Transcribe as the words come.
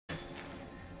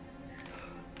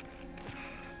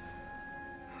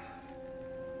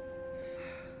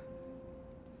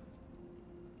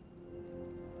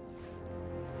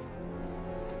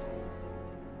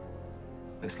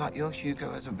Looks like your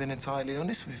Hugo hasn't been entirely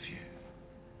honest with you.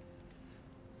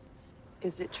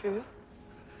 Is it true?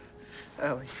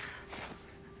 Allie,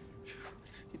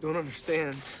 you don't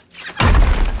understand.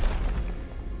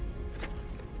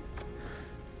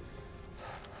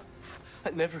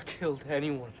 I never killed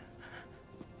anyone.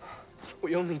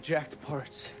 We only jacked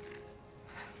parts.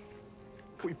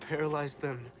 We paralyzed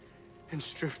them and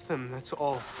stripped them, that's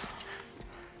all.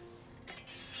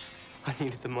 I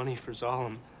needed the money for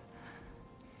Zalem.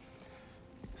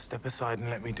 Step aside and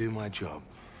let me do my job.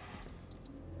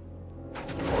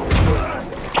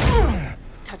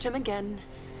 Touch him again,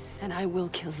 and I will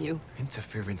kill you.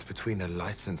 Interference between a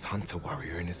licensed hunter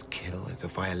warrior and his kill is a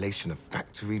violation of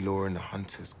factory law and the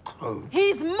hunter's code.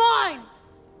 He's mine!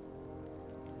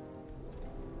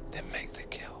 Then make the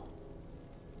kill.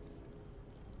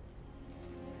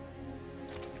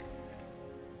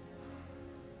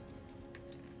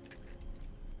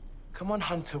 Come on,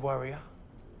 hunter warrior.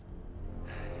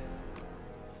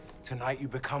 Tonight you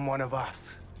become one of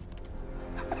us.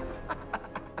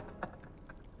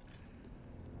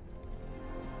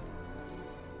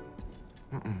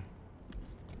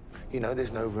 You know,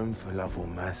 there's no room for love or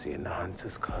mercy in the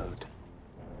hunter's code.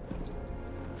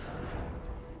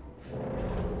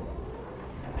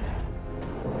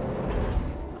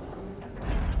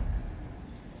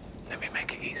 Let me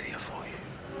make it easier for you.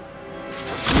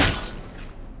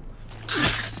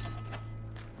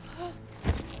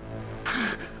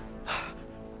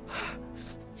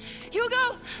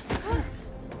 Hugo!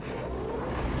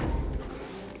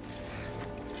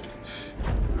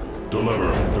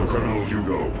 Deliver the criminal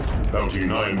Hugo, bounty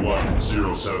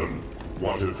 9107,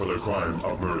 wanted for the crime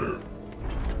of murder.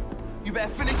 You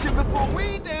better finish him before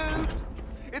we do!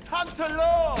 It's hunter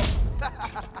law!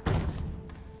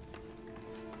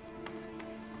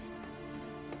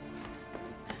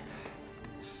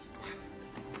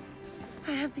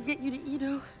 I have to get you to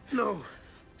Edo. No,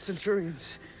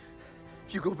 Centurions.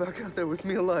 If you go back out there with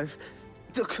me alive,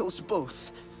 they'll kill us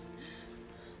both.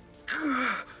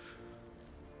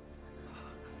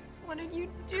 What did you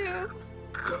do?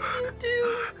 What did you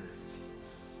do?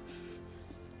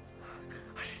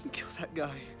 I didn't kill that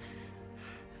guy.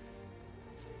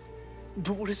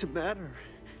 But what does it matter?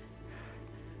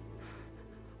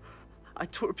 I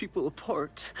tore people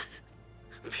apart.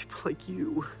 People like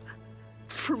you.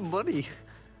 For money.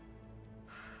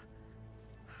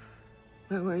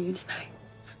 Where were you tonight?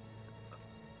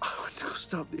 I went to go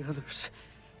stop the others.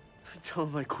 Tell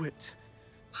them I quit.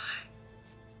 Why?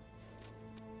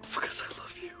 Because I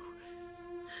love you.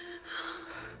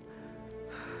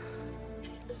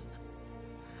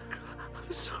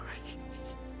 I'm sorry.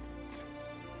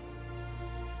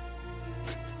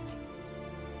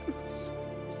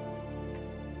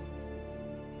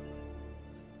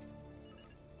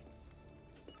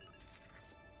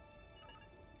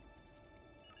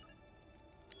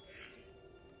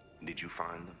 Did you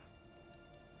find them?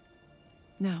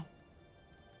 No.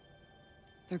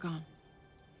 They're gone.